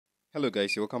Hello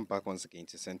guys, welcome back once again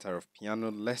to Center of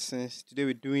Piano Lessons. Today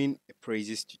we're doing a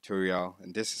praises tutorial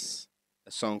and this is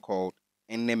a song called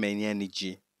Manya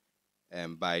Anigye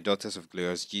by Daughters of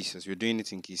Glorious Jesus. We're doing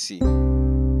it in key C.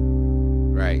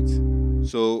 Right.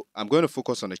 So I'm going to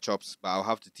focus on the chops, but I'll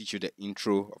have to teach you the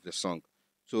intro of the song.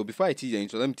 So before I teach the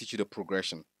intro, let me teach you the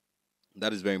progression.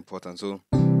 That is very important. So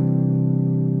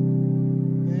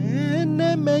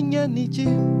Manya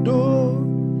Anigye do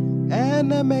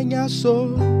Manya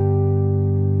so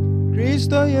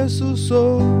Cristo Jesus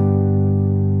so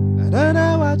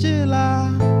Adana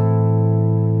wachila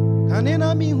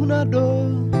Kanina mi hunado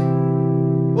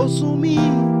Osumi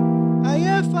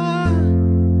ayefa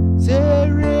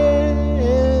Seredo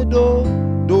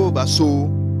Do baso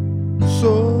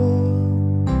So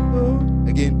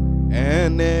Again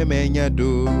Ene menya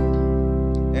do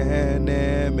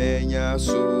Ene menya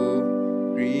so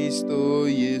Cristo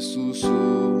Jesus so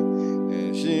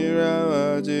Shira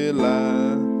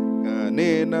wachila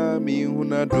Nena mi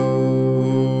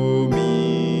hunado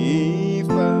mi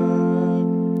fa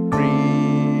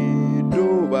re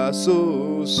do ba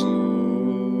so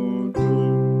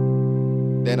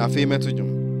do. Then I feel metal jump.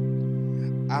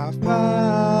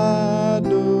 Afa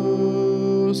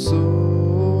do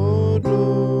so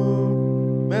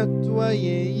do metwa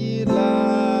ye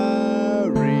la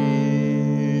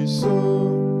re so.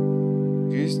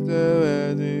 Christa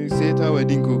Seta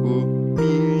wedding kogo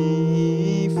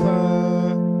mi fa.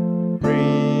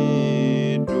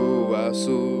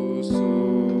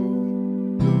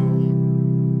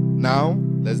 Now,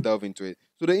 let's delve into it.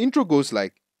 So the intro goes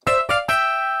like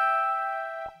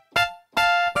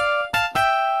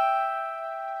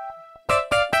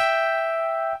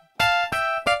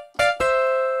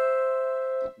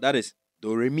that is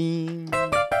do re mi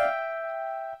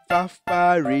fa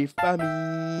fa re fa mi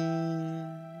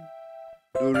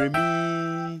do re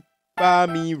mi fa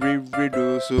mi re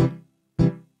do so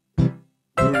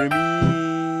do re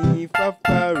mi fa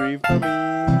fa re fa mi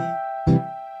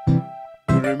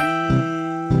do re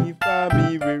mi fa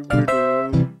mi re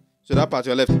do. So that part to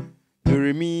your left, do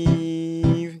re mi,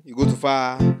 you go to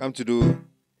fa, come to do,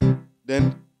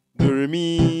 then do re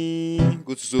mi,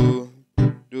 go to so,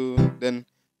 do, then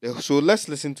so let's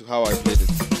listen to how I played it.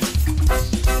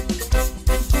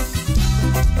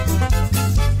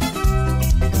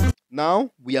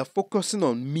 Now we are focusing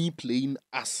on me playing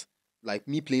as, like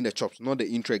me playing the chops, not the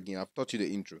intro again. I've taught you the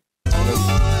intro.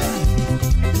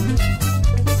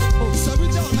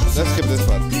 Let's skip this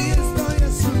part.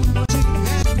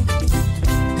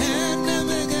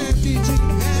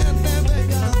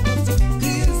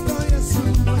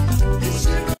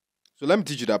 So let me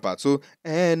teach you that part. So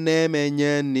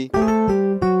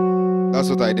that's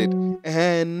what I did.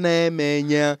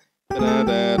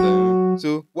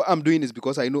 So what I'm doing is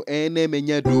because I know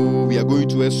do, we are going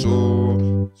to a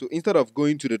so. So instead of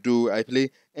going to the do, I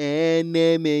play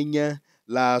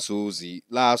la so zi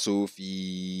la so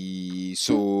fi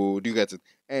so. Do you get it?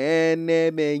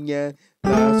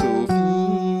 La so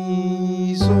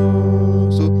fi so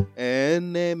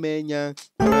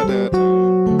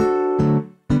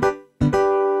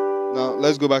Now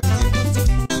let's go back again.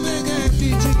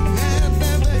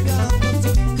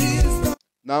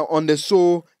 Now on the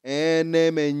so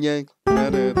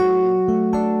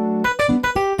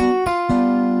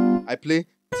I play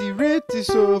tireti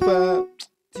sofa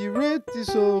tireti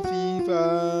so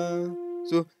fifa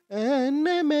so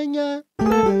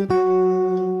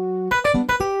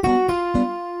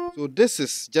so this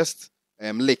is just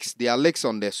licks. There are licks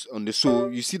on this on the so.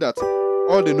 You see that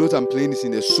all the notes I'm playing is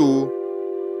in the so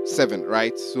 7,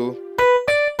 right? So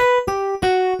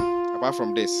apart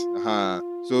from this,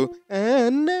 so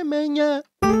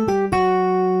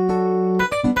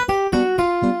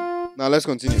now let's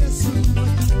continue.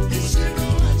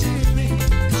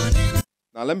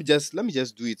 Now let me just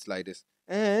do it like this.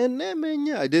 I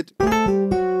did.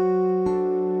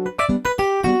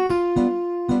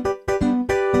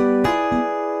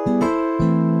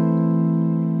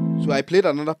 So I played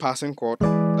another passing chord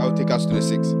that will take us to the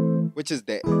 6, which is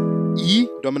the E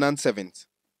dominant 7th,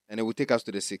 and it will take us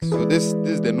to the 6. So this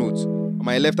is the notes. On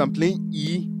my left, I'm playing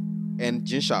E and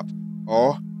G sharp,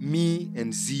 or Mi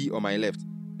and Z on my left.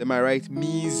 Then my right,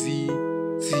 Mi, Z,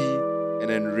 T, and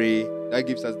then Re. That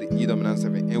gives us the E dominant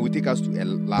 7, and will take us to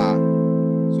La.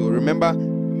 So remember,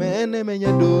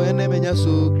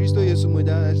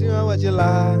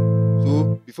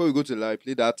 so before we go to La, I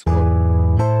play that chord.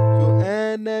 So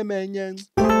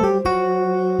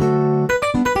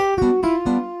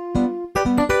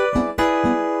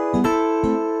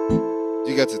do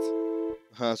you get it?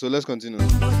 So let's continue.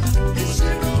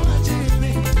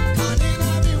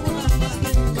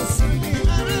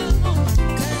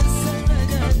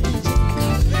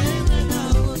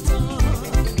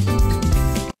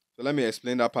 let me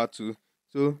explain that part too.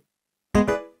 So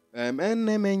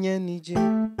Anigye,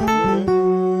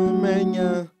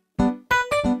 Manya.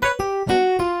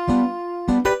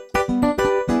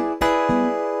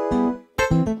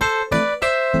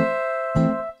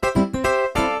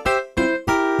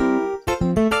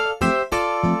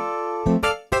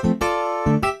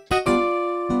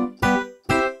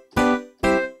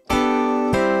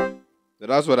 So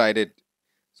that's what I did.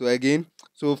 So again,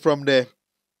 so from the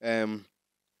then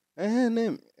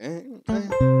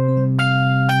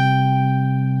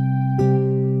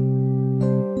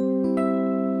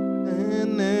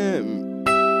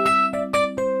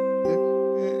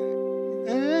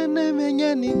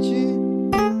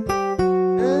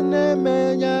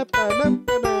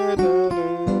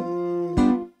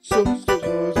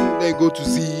go to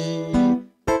Z.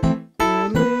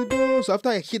 So after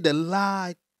I hit the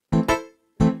light,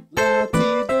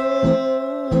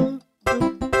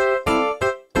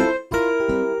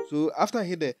 so after I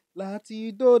hit the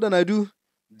latido, then I do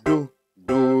do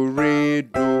re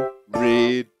to, do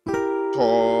re to.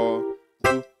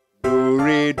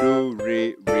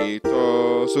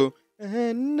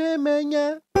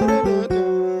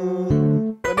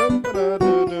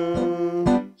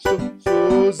 So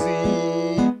so Z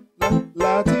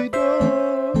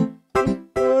latido,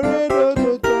 re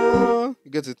do to.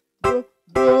 You get it?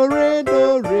 Do re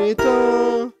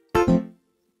to.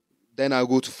 Then I'll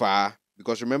go to fa,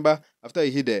 because remember after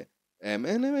you hit the we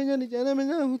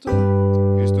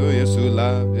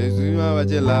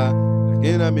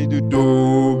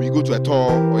go to a to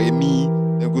or a mi,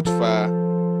 then go to fa.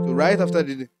 So right after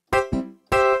the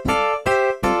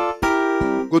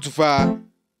go to fa,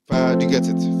 do you get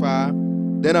it? Fa.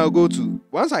 Then I'll go to,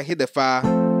 once I hit the fa,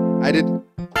 I did,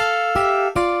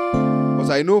 because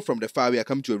I know from the fa we are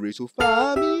coming to a re. So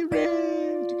fa mi re.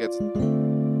 Do you get it?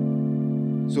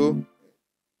 So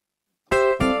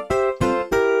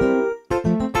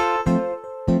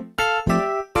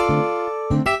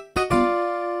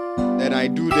then I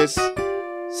do this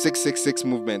 666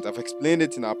 movement. I've explained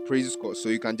it in our praises course, so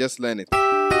you can just learn it.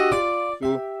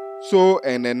 So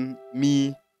and then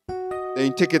mi, then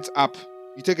you take it up,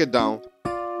 you take it down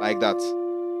like that.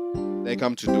 Then you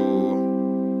come to do.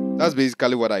 That's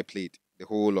basically what I played the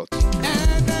whole lot.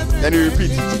 Then you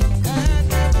repeat it.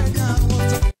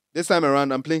 This time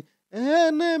around I'm playing so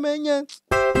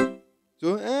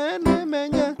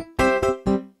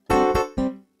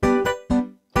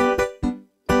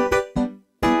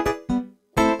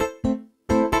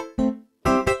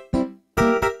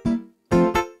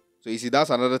so you see, that's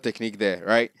another technique there,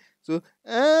 right? So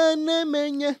do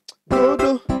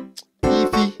do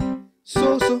ifi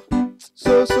so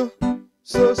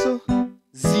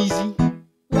zizi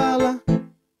la la.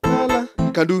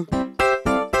 You can do.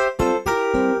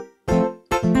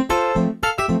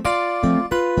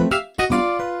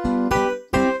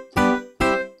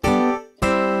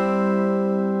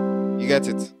 You get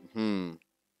it?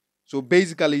 So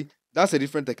basically, that's a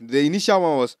different technique. The initial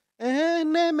one was you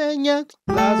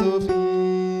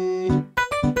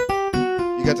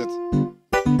get it?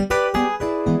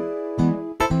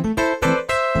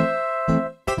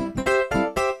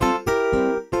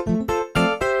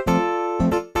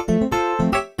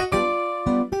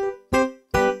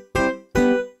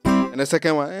 And the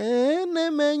second one,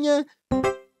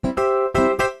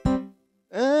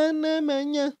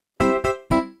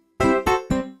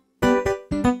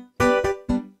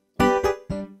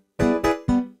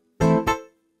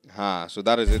 so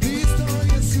that is it.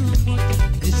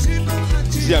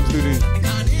 See, I'm still doing.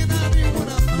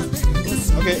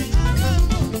 Okay.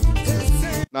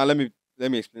 Now let me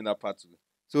explain that part too.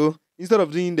 So instead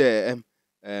of doing the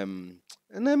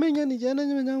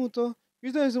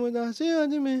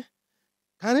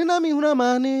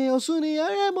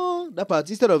that part,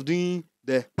 instead of doing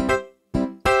the,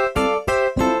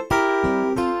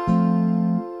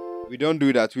 we don't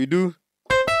do that. We do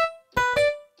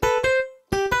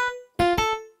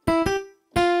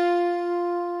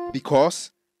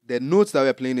because the notes that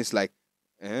we're playing is like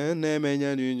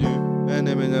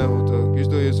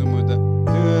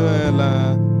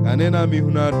kanena mi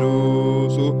huna do,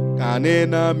 so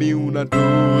kanena mi huna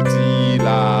do ti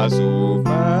la so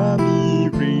fa mi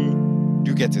re.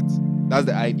 Do you get it? That's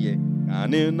the idea.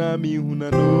 Kanena mi huna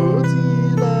do ti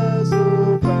la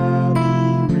so fa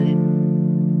mi re.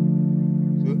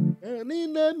 So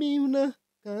kanena mi huna,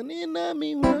 kanena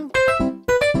mi huna.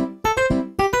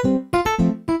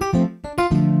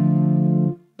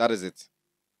 That is it.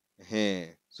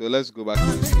 So let's go back to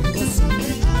this.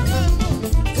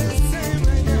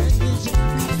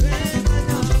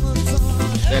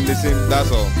 Then listen,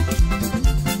 that's all.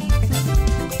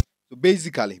 So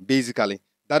basically,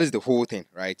 that is the whole thing,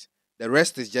 right? The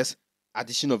rest is just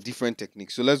addition of different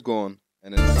techniques. So let's go on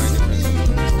and then find different.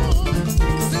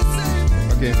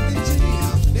 Okay.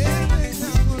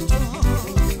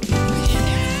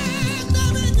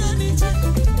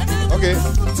 Okay.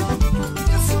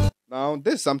 Now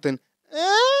there's something.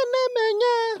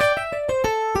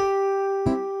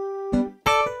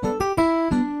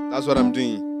 That's what I'm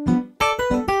doing.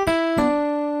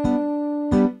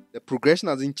 The progression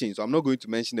hasn't changed, so I'm not going to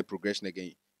mention the progression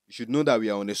again. You should know that we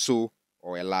are on a so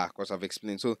or a la, because I've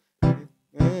explained. So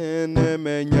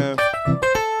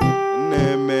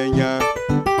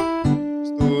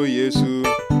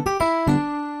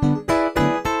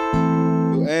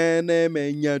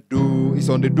do. It's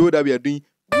on the do that we are doing.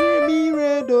 Mi,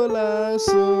 re, do, la,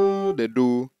 so. The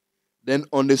do. Then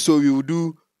on the so we will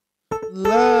do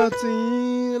la,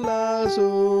 ti, la,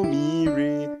 so, mi,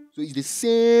 re. So it's the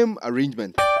same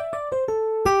arrangement.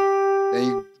 Then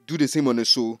you do the same on the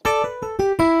so.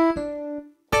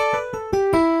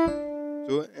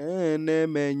 So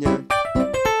enemenya,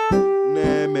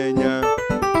 nemenya,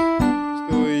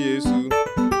 sto Yesu,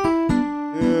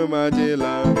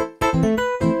 majela.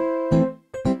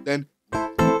 Then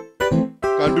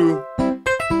can do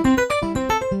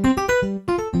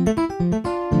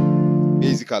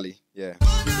basically, yeah.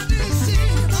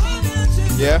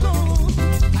 Yeah.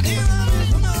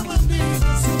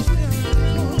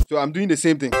 So I'm doing the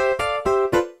same thing.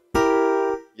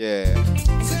 Yeah.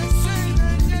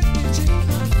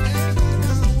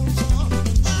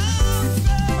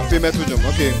 I feel metal jump.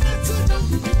 Okay.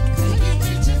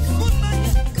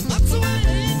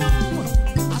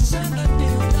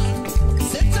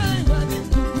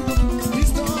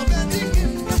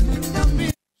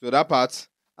 So that part.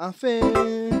 I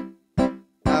feel.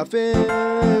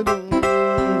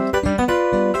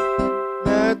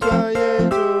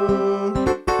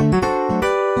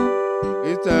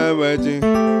 It's a wedding.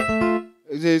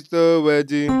 It's a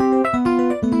wedding.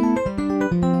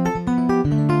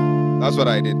 That's what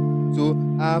I did. So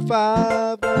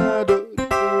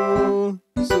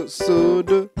do, so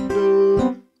do,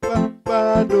 do,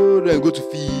 then go to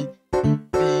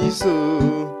fi so.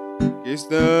 It's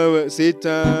the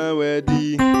Satan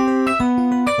wedding.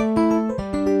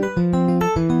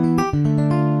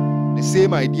 The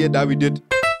same idea that we did.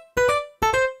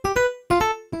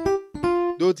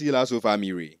 Don't tell us of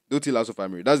family. Don't tell us of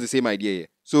family. That's the same idea here.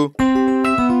 So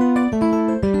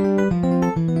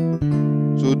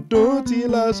don't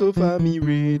tell us of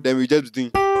family. Then we just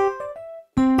think.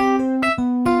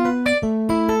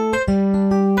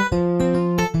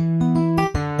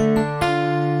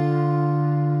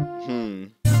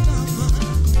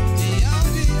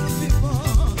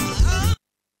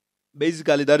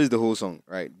 Basically, that is the whole song,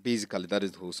 right? Basically, that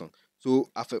is the whole song. So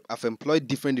I've employed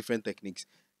different techniques.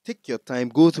 Take your time,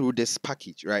 go through this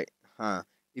package, right?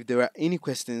 If there are any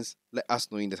questions, let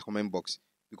us know in the comment box,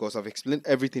 because I've explained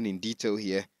everything in detail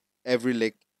here, every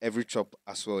leg, every chop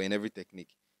as well, and every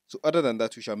technique. So other than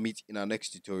that, we shall meet in our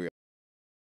next tutorial.